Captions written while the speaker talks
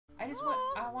I just want.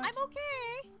 I'm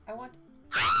okay. I want.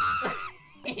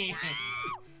 Cookie,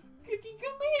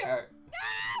 come here.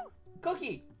 No!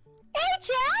 Cookie. Hey,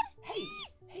 Chad.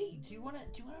 Hey, do you wanna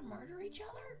murder each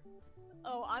other?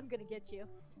 Oh, I'm gonna get you.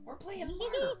 We're playing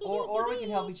murder, or we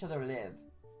can help each other live.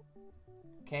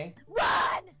 Okay.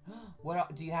 Run!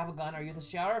 What? Do you have a gun? Are you the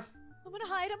sheriff? I'm gonna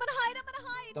hide. I'm gonna hide. I'm gonna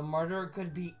hide. The murderer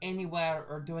could be anywhere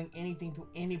or doing anything to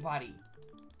anybody.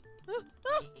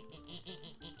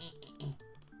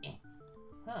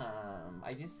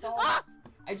 I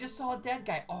just saw a dead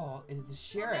guy. Oh, it is the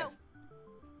sheriff. Oh,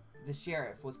 no. The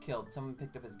sheriff was killed. Someone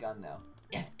picked up his gun though.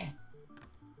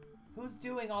 Who's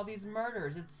doing all these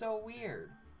murders? It's so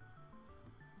weird.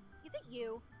 Is it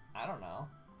you? I don't know.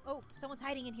 Oh, someone's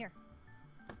hiding in here.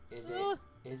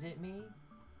 Is it me?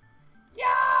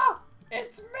 Yeah!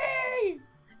 It's me!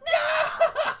 No!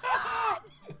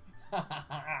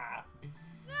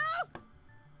 No!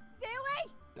 Stay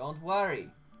away! Don't worry.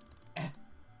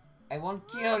 I won't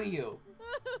kill you.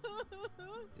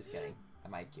 Just kidding. I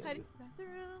might kill you.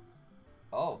 Bathroom.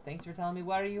 Oh, thanks for telling me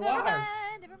where you Never are.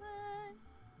 mind, never mind.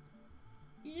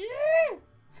 Yeah.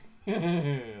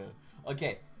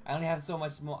 Okay, I only have so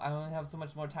much more.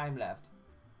 Time left.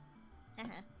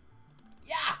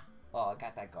 Yeah. Oh, I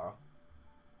got that girl.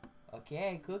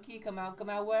 Okay, Cookie, come out,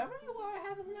 wherever you are. I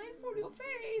have a knife for your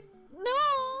face.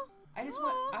 No. I just no,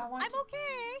 want. I'm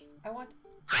okay. I want.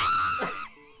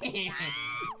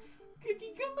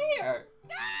 Cookie, come here.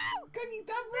 No. Cookie,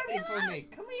 stop running from me.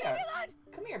 Come here.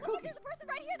 Come here, Look, Cookie. there's a person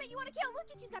right here that you want to kill. Look,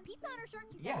 she's got pizza on her shirt.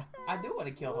 She's got Yeah, pizza. I do want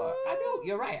to kill her. I do.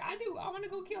 You're right. I do. I want to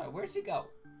go kill her. Where'd she go?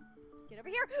 Get over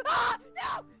here. Ah!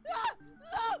 No! No!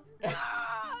 No! No!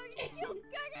 You killed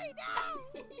Cookie! No!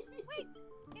 Wait.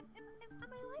 Am I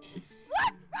alive?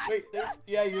 What? Wait,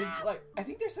 yeah, you're like. I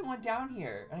think there's someone down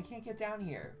here, and I can't get down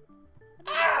here.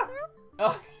 Ah!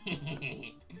 Oh,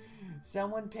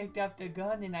 someone picked up the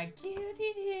gun, and I killed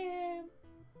him.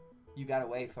 You got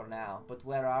away for now, but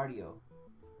where are you?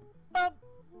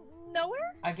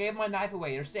 Nowhere? I gave my knife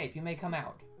away. You're safe. You may come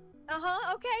out.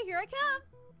 Uh-huh. Okay, here I come.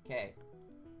 Okay.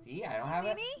 See, I don't have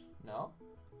it. See me? No.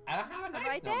 I don't have a knife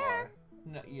right no there.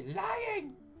 more. No, you're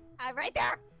lying. I'm right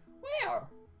there. Where?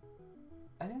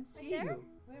 I didn't see there? you.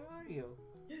 Where are you?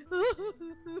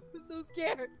 I'm so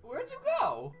scared. Where'd you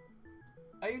go?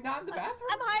 Are you not in the bathroom?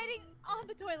 I'm hiding on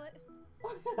the toilet.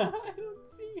 I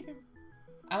don't see you.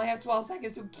 I only have 12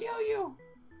 seconds to kill you.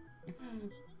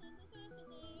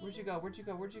 Where'd you go? Where'd you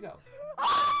go? Where'd you go?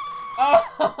 Oh!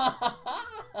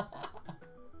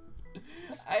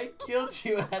 I killed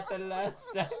you at the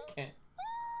last second.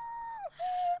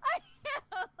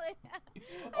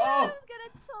 I was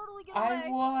gonna totally get away. I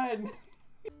won.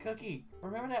 Cookie,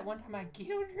 remember that one time I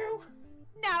killed you?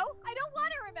 No, I don't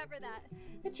want to remember that.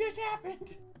 It just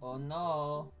happened. Oh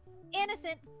no.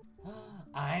 Innocent.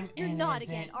 I'm You're innocent not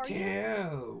again, are you?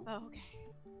 too. Oh, okay.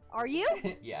 Are you?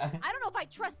 Yeah. I don't know if I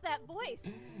trust that voice.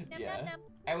 Num, Yeah. num, num.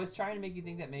 I was trying to make you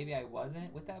think that maybe I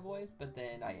wasn't with that voice, but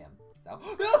then I am. So.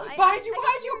 I- Behind you! I-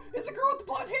 Behind you! It's a girl with the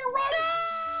blonde hair! Run!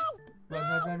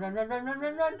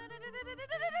 No! Run!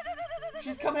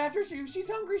 She's coming after you. She's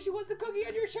hungry. She wants the cookie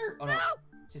on your shirt. Oh no. No!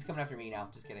 She's coming after me now.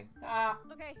 Just kidding. Ah!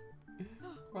 Okay.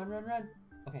 Run!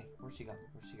 Okay, where'd she go?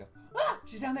 Ah!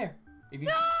 She's down there. If you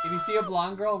see a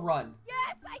blonde girl, run.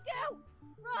 Yes, I do.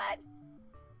 Run.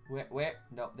 Where?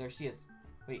 No, there she is.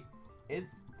 Wait,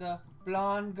 it's the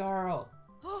blonde girl.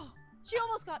 Oh, she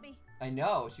almost got me. I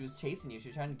know. She was chasing you. She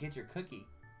was trying to get your cookie.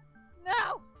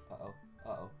 No.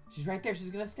 Uh-oh. She's right there. She's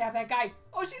gonna stab that guy.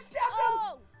 Oh, she stabbed him.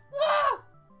 Oh. Ah!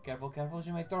 Careful.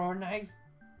 She might throw her knife.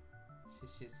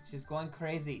 She's going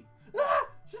crazy. Ah!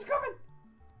 She's coming.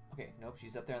 Okay, nope.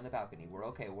 She's up there on the balcony. We're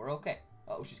okay.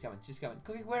 Oh, she's coming.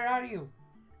 Cookie, where are you?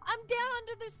 I'm down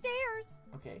under the stairs.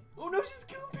 Okay. Oh no, she's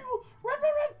killing people. Run.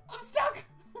 I'm stuck.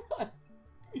 Run.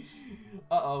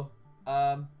 Uh-oh.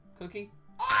 Cookie.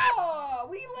 Oh,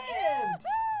 we lived.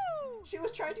 Woohoo! She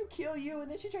was trying to kill you, and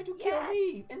then she tried to kill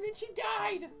me, and then she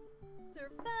died.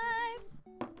 Survived.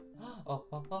 Oh.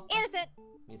 Innocent.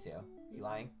 Me too. You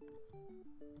lying?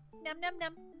 Num num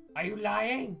num. Are you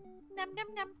lying? Num num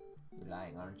num. You're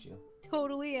lying, aren't you?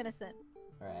 Totally innocent.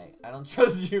 Alright, I don't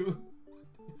trust you.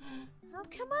 Oh,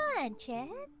 come on, Chad.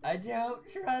 I don't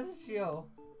trust you.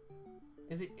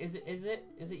 Is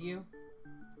it you?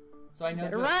 So I know. You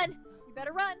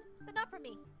better run, but not from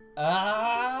me.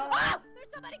 Ah! Oh, there's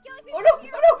somebody killing people. Oh no!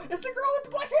 Here. Oh no! It's the girl with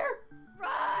the black hair.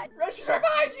 Run! Run! She's right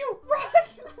behind you.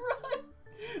 Run!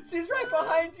 She's right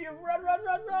behind you. Run!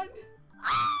 Oh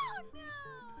no!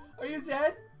 Are you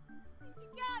dead? She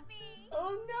got me.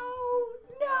 Oh no!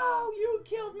 No! You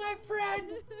killed my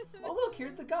friend. Oh look,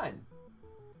 here's the gun.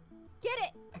 Get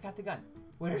it. I got the gun.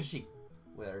 Where is she?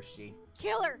 Where is she?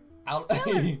 Kill her. I'll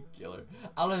kill her.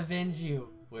 I'll avenge you.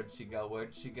 Where'd she go?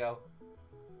 Where'd she go?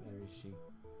 Where is she?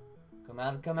 Come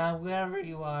out, wherever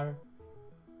you are.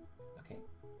 Okay.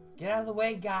 Get out of the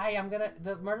way, guy.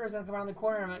 The murderer's gonna come around the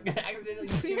corner and I'm gonna accidentally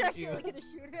You're shoot you. actually gonna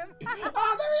shoot him?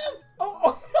 Oh, there he is!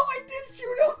 Oh, no, I did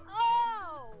shoot him!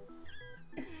 Oh!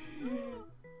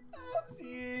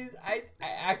 Oopsies. I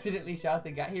accidentally shot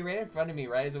the guy. He ran in front of me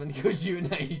right as I went to go shoot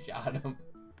and I shot him.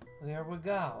 There we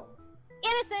go.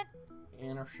 Innocent!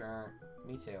 Innocent.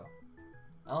 Me too.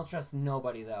 I don't trust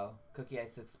nobody though. Cookie, I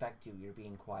suspect you. You're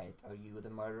being quiet. Are you the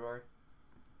murderer?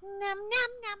 Num num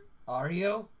num. Are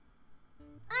you?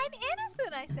 I'm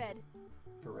innocent, I said.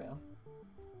 For real?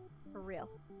 For real.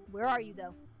 Where are you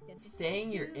though?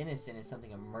 Saying you're innocent is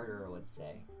something a murderer would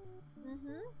say.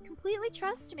 Mm-hmm. Completely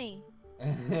trust me.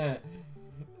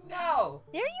 No!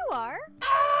 There you are.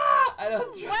 Ah! I don't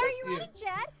trust you. Why are you running,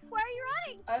 Chad? Why are you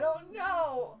running? I don't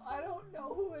know. I don't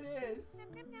know who it is. Num,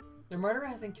 num, num. The murderer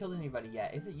hasn't killed anybody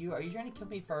yet. Is it you? Are you trying to kill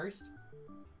me first?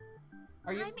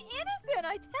 Are you? I'm innocent,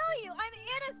 I tell you. I'm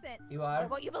innocent. You are?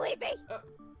 Won't you believe me?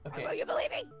 Okay. Won't you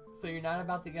believe me? So you're not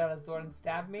about to get out of the store and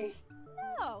stab me?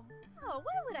 No. No,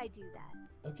 why would I do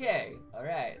that? Okay. All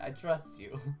right. I trust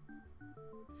you.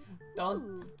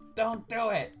 Food. Don't do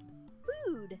it.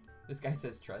 Food. This guy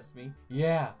says trust me.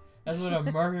 Yeah. That's what a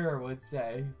murderer would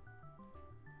say.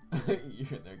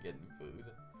 You're in there getting food.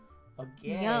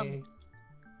 Okay. Yum.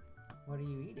 What are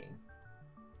you eating?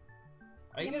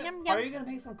 Are you Yum, gonna yum, yum. Are you gonna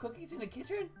make some cookies in the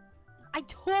kitchen? I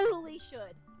totally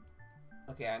should.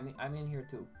 Okay, I'm in here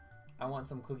too. I want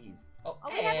some cookies. Oh, All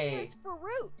we have to hey. use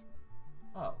fruit.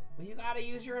 Oh, well you gotta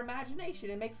use your imagination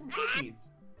and make some cookies.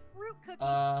 Fruit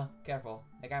cookies. Careful.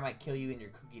 That guy might kill you in your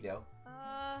cookie dough.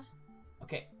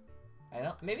 Okay. I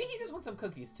don't. Maybe he just wants some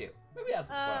cookies too. Maybe that's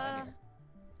what's going on here.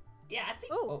 Yeah, I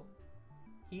think. Ooh. Oh,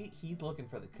 he's looking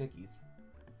for the cookies.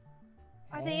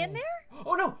 Are they in there?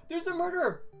 Oh no! There's the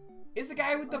murderer. It's the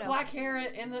guy with the no. black hair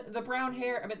and the brown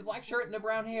hair. I mean, the black shirt and the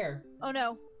brown hair. Oh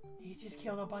no. He just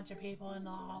killed a bunch of people in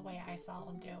the hallway. I saw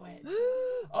him do it.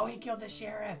 Oh, he killed the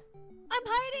sheriff. I'm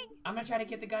hiding. I'm gonna try to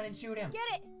get the gun and shoot him.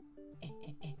 Get it.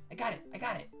 I got it. I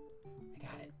got it. I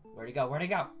got it. Where'd he go? Where'd he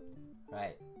go? All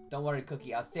right. Don't worry,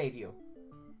 Cookie. I'll save you.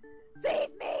 Save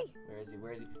me. Where is he?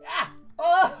 Where is he? Ah!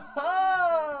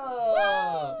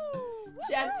 Oh!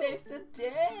 Chad saves the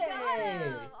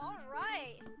day. All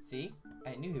right. See?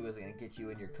 I knew he wasn't gonna get you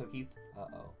and your cookies.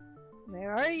 Uh-oh.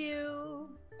 Where are you?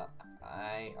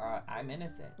 I'm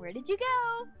innocent. Where did you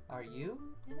go? Are you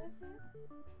innocent?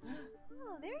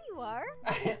 Oh, there you are.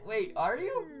 Wait, are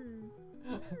you?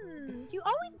 You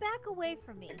always back away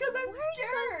from me. Because I'm Why are you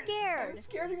so scared? I'm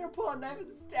scared you're gonna pull a knife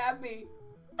and stab me.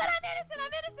 But I'm innocent.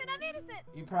 I'm innocent. I'm innocent.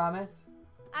 You promise?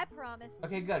 I promise.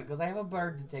 Okay, good, because I have a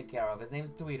bird to take care of. His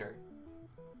name's Tweeter.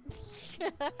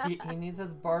 He needs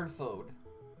his bird food.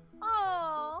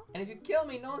 Oh. And if you kill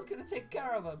me, no one's gonna take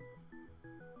care of him.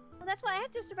 Well, that's why I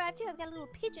have to survive too. I've got a little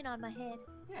pigeon on my head.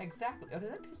 Yeah, exactly. Oh, does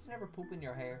that pigeon ever poop in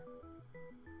your hair?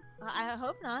 I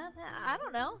hope not. I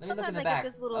don't know. Let me look in Sometimes the I back.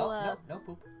 get this little Oh, no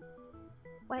poop.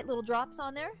 white little drops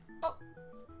on there. Oh.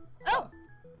 Oh.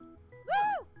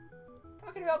 Woo!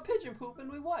 Talking about pigeon poop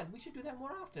and we won. We should do that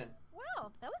more often.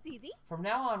 Wow, that was easy. From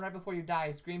now on, right before you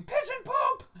die, scream, pigeon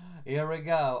poop! Here we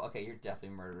go. Okay, you're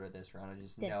definitely murderer this round. I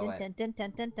just know it. Dun, dun,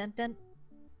 dun, dun, dun, dun.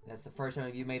 That's the first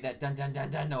time you made that dun dun dun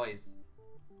dun noise.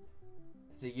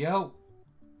 Is it you?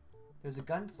 There's a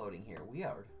gun floating here.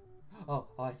 Weird. Oh,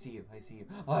 I see you. I see you.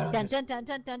 Oh, I don't Dun, just... dun,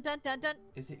 dun, dun, dun, dun, dun.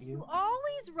 Is it You you?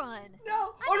 always run.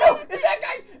 No! I'm Oh no! innocent. It's that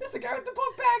guy! It's the guy with the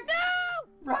book bag!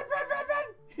 No! Run, run, run, run!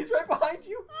 He's right behind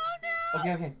you! Oh no!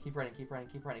 Okay, okay. Keep running, keep running,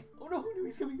 keep running. Oh no, no,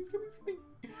 he's coming, he's coming, he's coming.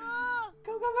 Oh,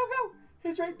 Go, go, go, go!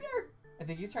 He's right there! I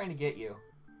think he's trying to get you.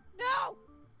 no!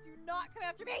 Do not come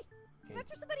after me. Come Okay,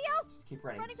 after somebody else. just keep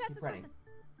running, Running just past keep this running.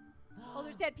 person. Oh,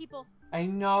 there's dead people. I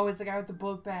know, it's the guy with the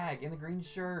book bag and the green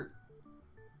shirt.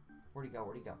 Where'd he go?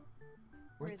 Where'd he go?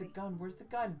 Where's the gun? Where's the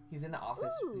gun? He's in the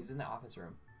office. Ooh. He's in the office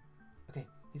room. Okay,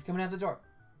 he's coming out the door.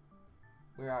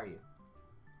 Where are you?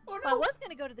 Oh Well, I no! was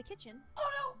gonna go to the kitchen. Oh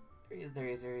no! There he is, there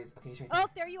he is, there he is. Okay, he's right there. Oh,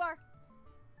 there you are.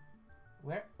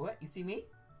 Where? What? You see me?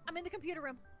 I'm in the computer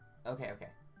room. Okay, okay.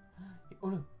 Oh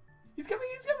no! He's coming,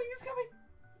 he's coming, he's coming!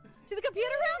 To the computer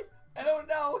room? I don't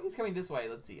know. He's coming this way.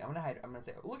 Let's see. I'm gonna hide. I'm gonna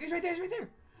say, oh, look, he's right there, he's right there!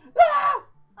 Ah!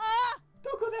 Ah!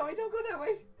 Don't go that way, don't go that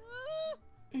way!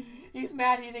 Ah! He's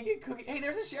mad he didn't get cookie. Hey,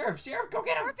 there's a sheriff! Sheriff, go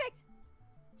get him! Perfect.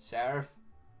 Sheriff,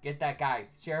 get that guy.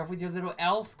 Sheriff with your little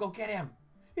elf, go get him.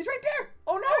 He's right there!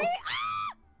 Oh no! Hurry! Ah!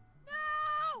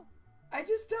 No! I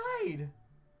just died!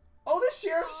 Oh, the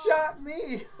sheriff shot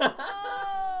me!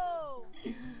 Oh!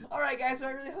 All Alright guys, so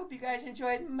I really hope you guys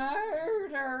enjoyed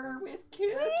Murder with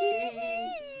Cookie.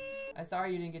 I'm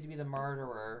sorry you didn't get to be the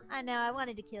murderer. I know, I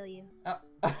wanted to kill you. Oh.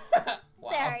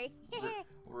 Wow. Sorry.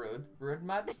 Rude. Rude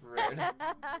much? Rude.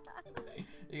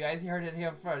 You guys heard it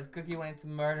here first. Cookie wanted to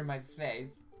murder my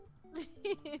face.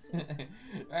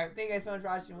 Alright, thank you guys so much for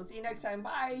watching. We'll see you next time.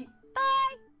 Bye!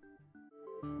 Bye!